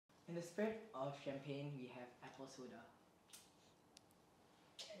In the spirit of champagne, we have apple soda.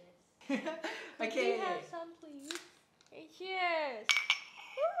 Yes. Okay. Can we have some, please? Okay, cheers!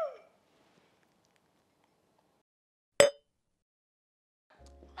 Woo!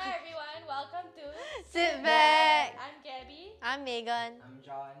 Hi everyone, welcome to Sit Back. I'm Gaby. I'm Megan. I'm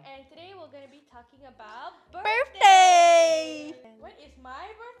John. And today we're going to be talking about Birthday! When is my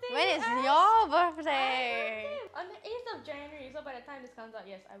birthday? When you is ask? your My birthday? On the 8th of January, so by the time this comes out,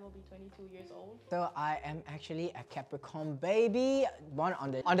 yes, I will be 22 years old. So I am actually a Capricorn baby, born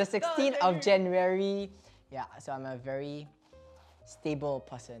on the 16th Go, of January. Yeah, so I'm a very stable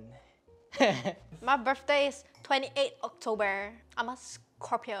person. My birthday is 28 October. I'm a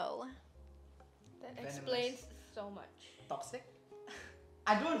Scorpio. That Venomous. explains so much. Toxic?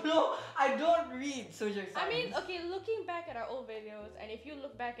 I don't know. I don't read social science. I mean, okay, looking back at our old videos, and if you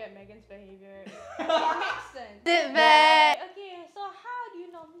look back at Megan's behavior, it makes sense. Sit back. Okay, so how do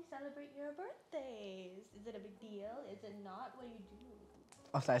you normally celebrate your birthdays? Is it a big deal? Is it not? What do you do?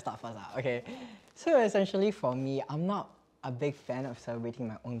 Oh, so I start first. Okay. So essentially for me, I'm not a big fan of celebrating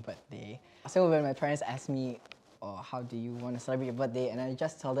my own birthday. So when my parents ask me, oh, how do you want to celebrate your birthday? And I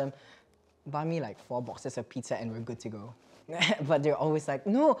just tell them, buy me like 4 boxes of pizza and we're good to go. But they're always like,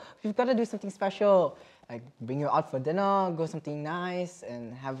 no, we've got to do something special. Like bring you out for dinner, go something nice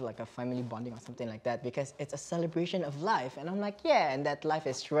and have like a family bonding or something like that because it's a celebration of life. And I'm like, yeah, and that life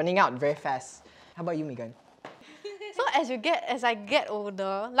is running out very fast. How about you, Megan? So as I get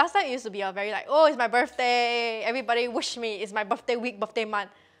older, last time it used to be a very like, oh, it's my birthday. Everybody wish me. It's my birthday week, birthday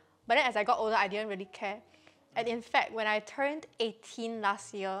month. But then as I got older, I didn't really care. And in fact, when I turned 18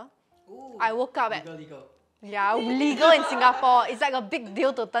 last year, Ooh, I woke up at legal. yeah, legal in Singapore. It's like a big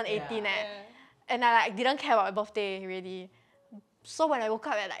deal to turn 18 Yeah. And I like didn't care about my birthday really. So when I woke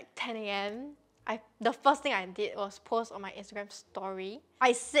up at like 10 a.m, the first thing I did was post on my Instagram story.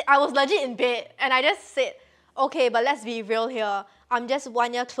 I was legit in bed and I just said, okay, but let's be real here. I'm just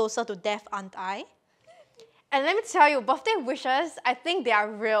 1 year closer to death, aren't I? And let me tell you, birthday wishes, I think they are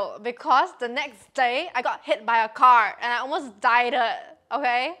real because the next day I got hit by a car and I almost died,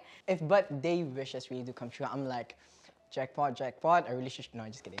 okay? If birthday wishes really do come true, I'm like, jackpot, jackpot, I really should. No,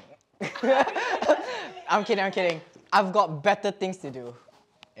 I'm just kidding. I'm kidding. I've got better things to do.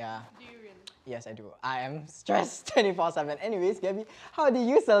 Yeah. Do you really? Yes, I do. I am stressed 24/7. Anyways, Gaby, how do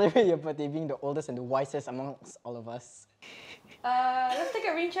you celebrate your birthday being the oldest and the wisest amongst all of us? Let's take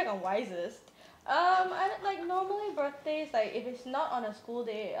a rain check on wisest. Like normally birthdays, like if it's not on a school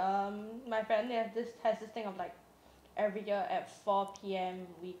day, my family has this thing of like every year at 4 p.m.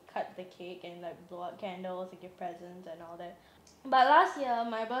 we cut the cake and like blow out candles and give presents and all that. But last year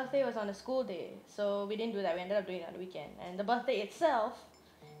my birthday was on a school day, so we didn't do that. We ended up doing it on the weekend. And the birthday itself,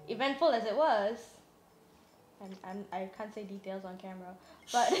 eventful as it was, and I can't say details on camera,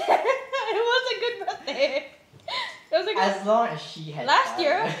 but it was a good birthday. It was a good. As long as she had Last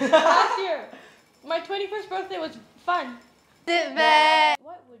year, my 21st birthday was fun. Sit back.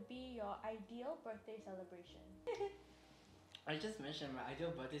 What would be your ideal birthday celebration? I just mentioned my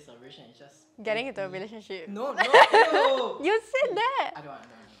ideal birthday celebration is just Getting into a relationship. No. You said that. I don't.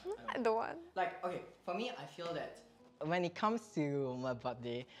 I don't want. Like, okay, for me, I feel that when it comes to my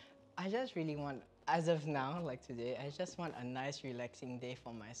birthday, I just really want, as of now, like today, I just want a nice, relaxing day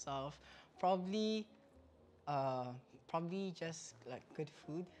for myself. Probably just like good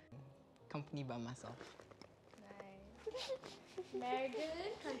food, company by myself. Nice.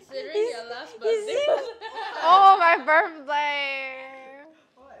 Megan, considering your last birthday. Oh, my birthday.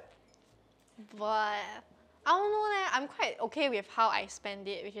 What? But I don't know. I'm quite okay with how I spend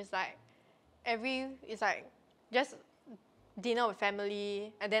it, which is like it's like just dinner with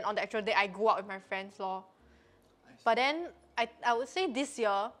family, and then on the actual day I go out with my friends lor. But then I would say this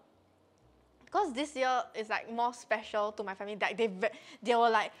year, because this year is like more special to my family. Like they were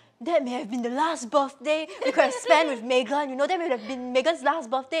like, that may have been the last birthday we could have spent with Megan. You know, that may have been Megan's last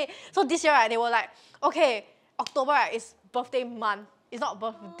birthday. So this year, right, they were like, okay, October right, is birthday month. It's not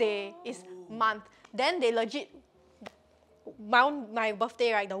birthday, it's month. Then they legit my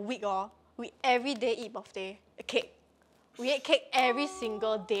birthday, right, the week, we every day eat birthday cake. We ate cake every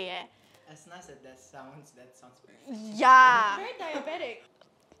single day. As nice as that sounds very Yeah. Very diabetic.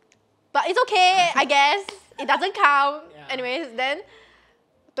 But it's okay, I guess. It doesn't count. Yeah. Anyways, then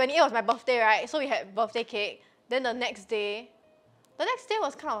 28 was my birthday, right? So we had birthday cake. Then the next day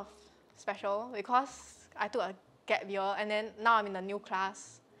was kind of special because I took a gap year and then now I'm in a new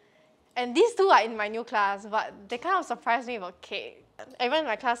class. And these two are in my new class, but they kind of surprised me with a cake. Everyone in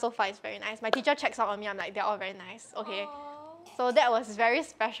my class so far is very nice. My teacher checks out on me, I'm like, they're all very nice. Okay. Aww. So that was very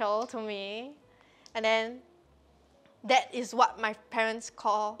special to me. And then that is what my parents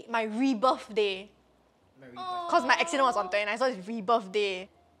call my rebirth day. Because my accident was on 29, so it's rebirth day.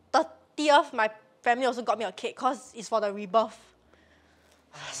 30th, my family also got me a cake because it's for the rebirth.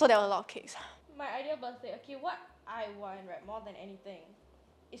 So there were a lot of cakes. My ideal birthday, okay, what I want, right, more than anything,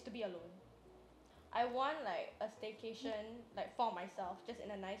 is to be alone. I want like a staycation, like for myself, just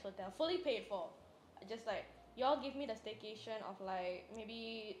in a nice hotel, fully paid for. Just like, y'all give me the staycation of like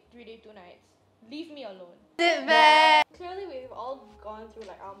maybe 3 days, 2 nights. Leave me alone. Sit back. Clearly, we've all gone through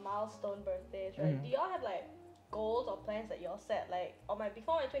like our milestone birthdays, right? Do y'all have like goals or plans that y'all set? Like,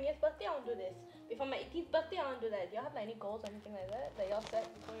 before my 20th birthday, I want to do this. Before my 18th birthday, I want to do that. Do y'all have like any goals or anything like that y'all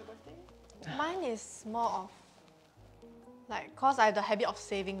set before your birthday? Mine is more of like, cause I have the habit of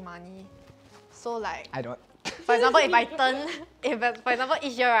saving money. So like, I don't. for example, if I turn, for example,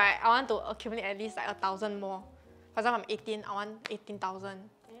 each year, right, I want to accumulate at least like 1,000 more. For example, I'm 18, I want 18,000.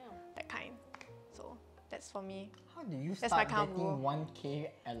 That kind. So that's for me. How do you That's my start kind of getting goal. 1K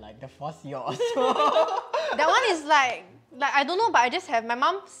at like the first year or so? That one is like I don't know, but I just have, my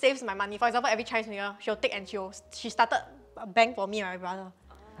mom saves my money. For example, every Chinese New Year, she'll take and she started a bank for me and my brother.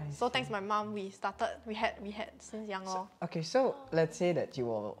 So thanks my mom, we had since young. Okay, so let's say that you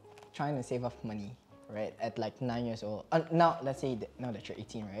were trying to save up money, right, at like 9 years old. Now, let's say now that you're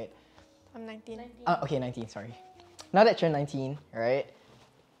 18, right? I'm 19. Okay, 19, sorry. Now that you're 19, right?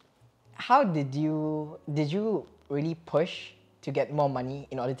 How did you really push to get more money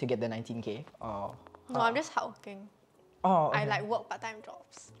in order to get the 19K? Or No, I'm just hardworking. Oh, okay. I like work part-time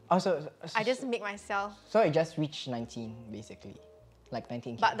jobs. Oh, so I just make myself. So it just reached 19 basically, like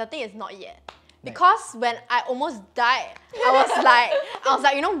 19K. But the thing is not yet. Because when I almost died, I was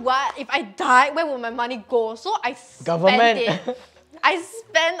like, you know what? If I die, where will my money go? So I spent Government. it. I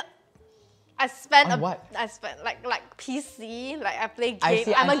spent On what? I spent like PC, like I play I games.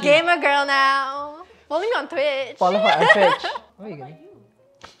 see, I'm I a see. gamer girl now. Follow me on Twitch. Follow her on Twitch. What are you going?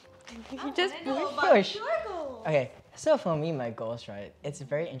 You just Push. Okay, so for me, my goals, right? It's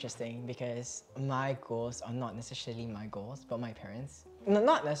very interesting because my goals are not necessarily my goals, but my parents. No,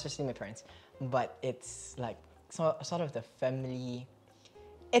 not necessarily my parents, but it's like sort of the family.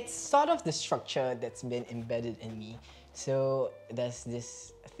 It's sort of the structure that's been embedded in me. So there's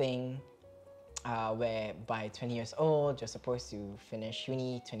this thing where by 20 years old, you're supposed to finish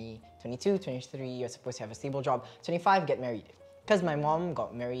uni, 22, 23, you're supposed to have a stable job, 25, get married. Because my mom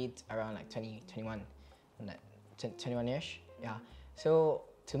got married around like 21, 21-ish, yeah. So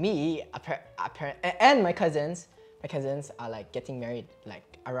to me, and my cousins are like getting married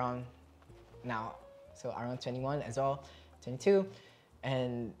like around now. So around 21 as well, 22.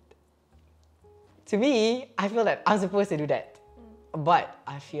 And to me, I feel that I'm supposed to do that. But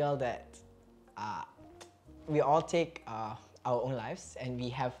I feel that we all take our own lives and we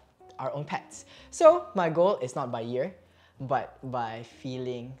have our own pets. So my goal is not by year, but by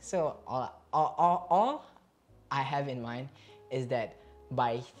feeling. So all I have in mind is that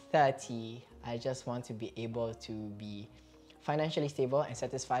by 30, I just want to be able to be financially stable and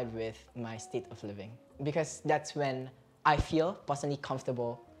satisfied with my state of living. Because that's when I feel personally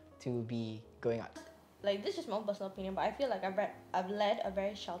comfortable to be going out. Like, this is my own personal opinion, but I feel like I've led a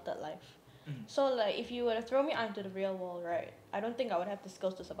very sheltered life. So like, if you were to throw me out into the real world, right, I don't think I would have the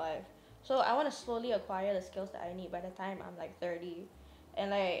skills to survive. So I want to slowly acquire the skills that I need by the time I'm like 30. And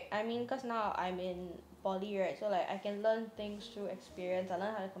like, I mean, because now I'm in poly, right, so like I can learn things through experience. I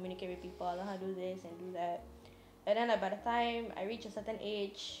learn how to communicate with people, I learn how to do this and do that. And then like by the time I reach a certain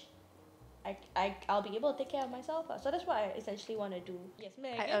age, I'll be able to take care of myself. So that's what I essentially want to do. Yes,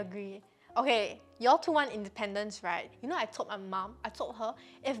 Meg. I agree. Okay, y'all two want independence, right? You know, I told her,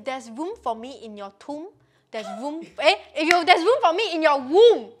 if there's room for me in your tomb, there's room. There's room for me in your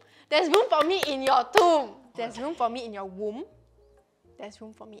womb, there's room for me in your tomb. There's room for me in your womb. There's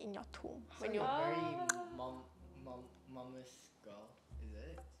room for me in your tomb. When you're very mama's girl, is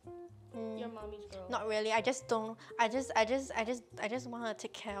it? Your mommy's girl. Not really. I just don't. I just want her to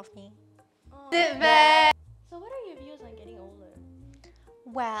take care of me. Sit back. So what are your views on getting older?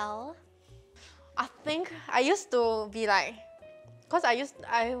 Well, I think I used to be like, cause I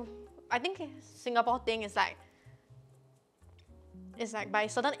think Singapore thing is like, it's like by a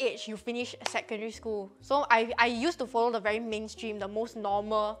certain age you finish secondary school. So I used to follow the very mainstream, the most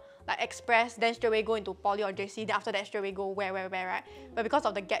normal, like express, then straight away go into poly or JC, then after that straight away go where, right? But because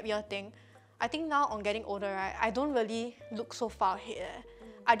of the gap year thing, I think now on getting older, right, I don't really look so far ahead.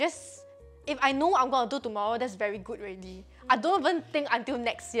 I just, if I know what I'm gonna do tomorrow, that's very good already. I don't even think until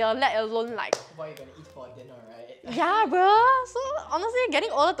next year, let alone like, What are you gonna eat for dinner, right? yeah, bro. So honestly,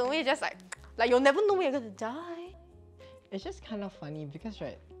 getting older to me is just like you'll never know when you're gonna die. it's just kind of funny because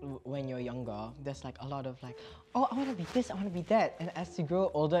right, when you're younger, there's like a lot of like, oh, I want to be this, I want to be that, and as you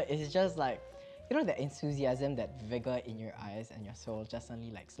grow older, it's just like, you know, that enthusiasm, that vigor in your eyes and your soul just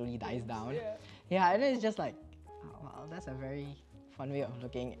suddenly like slowly dies down. Yeah, and then it's just like, oh, wow, that's a very fun way of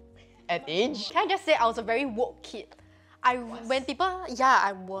looking at age. Can I just say I was a very woke kid. When people,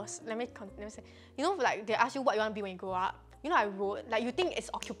 I was. Let me say, you know, like they ask you what you want to be when you grow up. You know, I wrote, like, you think it's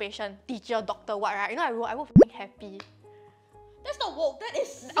occupation, teacher, doctor, what, right? You know, I wrote f***ing happy. That's not woke, that is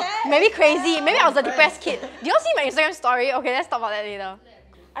sad. Maybe crazy, maybe I was a depressed kid. Do you all see my Instagram story? Okay, let's talk about that later.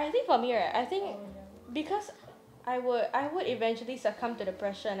 I think for me, right, I think because I would eventually succumb to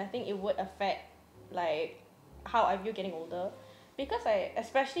depression, I think it would affect like how I view getting older. Because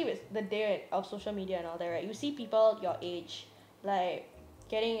especially with the day of social media and all that, right, you see people your age, like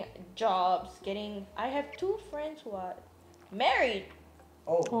getting jobs, I have 2 friends who are married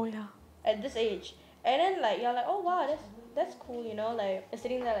Oh yeah. at this age. And then like you're like, oh wow, that's cool, you know, like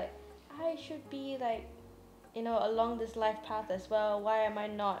sitting there like, I should be like, you know, along this life path as well. Why am I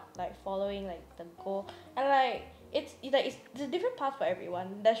not like following like the goal? And like it's a different path for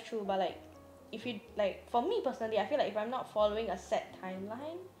everyone. That's true, but like if you like, for me personally, I feel like if I'm not following a set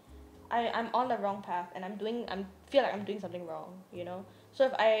timeline, I'm on the wrong path and I feel like I'm doing something wrong, you know. So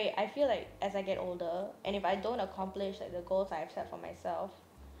if I feel like as I get older and if I don't accomplish like the goals I've set for myself,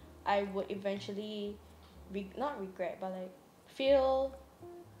 I would eventually not regret, but like feel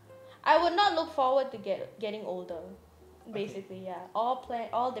I would not look forward to getting older. Basically, yeah.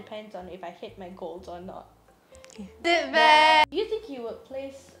 All depends on if I hit my goals or not. Sit back. Do you think you would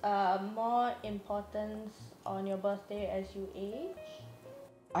place more importance on your birthday as you age?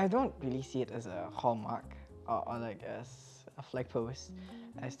 I don't really see it as a hallmark or like as a flag post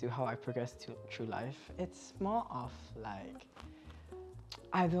as to how I progress through life. It's more of like,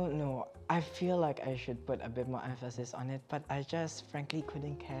 I don't know, I feel like I should put a bit more emphasis on it, but I just frankly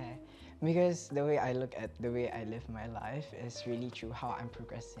couldn't care. Because the way I look at the way I live my life is really through how I'm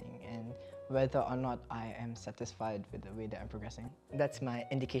progressing and whether or not I am satisfied with the way that I'm progressing. That's my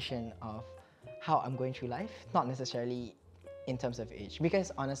indication of how I'm going through life, not necessarily in terms of age.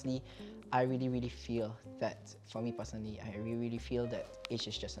 Because honestly, I really feel that, for me personally, I really feel that age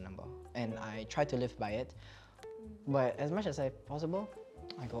is just a number. And I try to live by it. But as much as possible,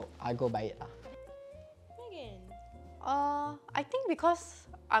 I go by it lah. Megan. I think because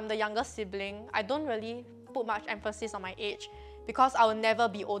I'm the younger sibling, I don't really put much emphasis on my age because I will never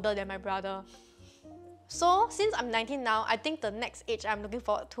be older than my brother. So since I'm 19 now, I think the next age I'm looking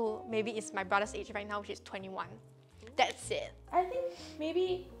forward to maybe is my brother's age right now, which is 21. That's it. I think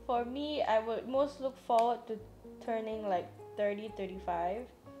maybe for me, I would most look forward to turning like 30, 35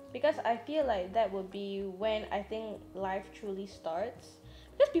 because I feel like that would be when I think life truly starts.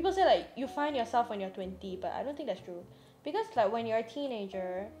 Because people say like you find yourself when you're 20, but I don't think that's true. Because like when you're a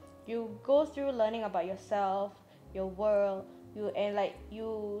teenager, you go through learning about yourself, your world,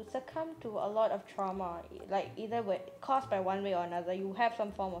 you succumb to a lot of trauma, like either caused by one way or another. You have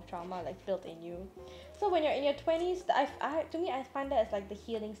some form of trauma like built in you. So when you're in your 20s, to me I find that as like the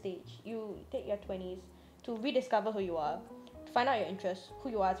healing stage. You take your 20s to rediscover who you are, to find out your interests, who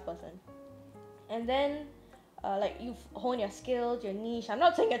you are as a person, and then like you hone your skills, your niche. I'm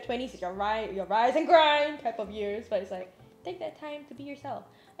not saying your 20s is your rise and grind type of years, but it's like take that time to be yourself.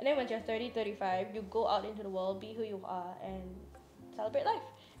 And then when you're 30, 35, you go out into the world, be who you are, and celebrate life,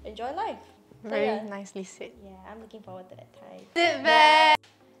 enjoy life. Very nicely said. Yeah, I'm looking forward to that time. Sit back.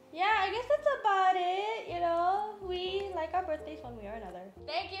 Yeah, I guess that's about it. You know, we like our birthdays one way or another.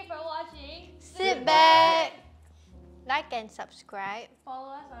 Thank you for watching. Sit back. Like and subscribe. Follow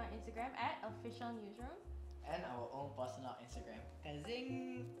us on Instagram at @officialnewsroom. And our own personal Instagram.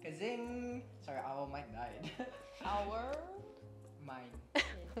 Kazing. Sorry, our mic died. Our Mine.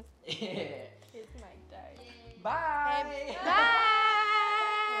 his mic died. Bye. Bye.